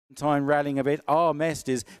Time rallying a bit. Armest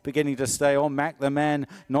is beginning to stay on. Mac the Man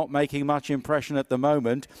not making much impression at the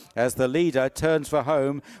moment as the leader turns for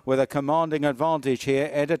home with a commanding advantage here.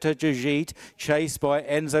 Editor Jajit chased by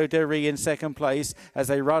Enzo Derry in second place as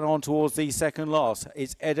they run on towards the second last.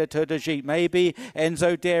 It's Editor Jajit. Maybe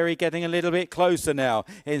Enzo Derry getting a little bit closer now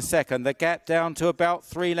in second. The gap down to about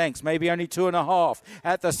 3 lengths, maybe only 2.5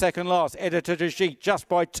 at the second last. Editor Jajit just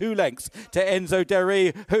by 2 lengths to Enzo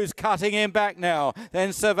Derry, who's cutting him back now.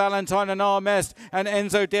 Then Sir Valentine and Armest and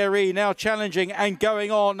Enzo Derry now challenging and going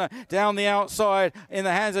on down the outside in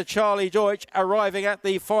the hands of Charlie Deutsch, arriving at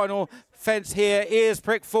the final fence here. Ears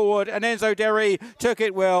pricked forward and Enzo Derry took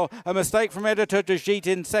it well. A mistake from Editor Jajit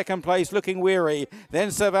in second place, looking weary.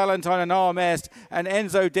 Then Sir Valentine and Armest, and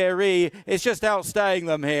Enzo Derry is just outstaying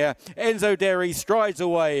them here. Enzo Derry strides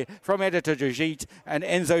away from Editor Jajit and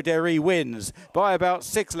Enzo Derry wins by about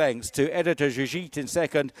 6 lengths to Editor Jajit in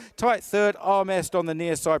second. Tight third, Armest on the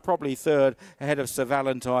near side, probably third ahead of Sir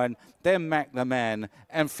Valentine. Then Mac the Man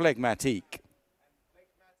and Phlegmatique.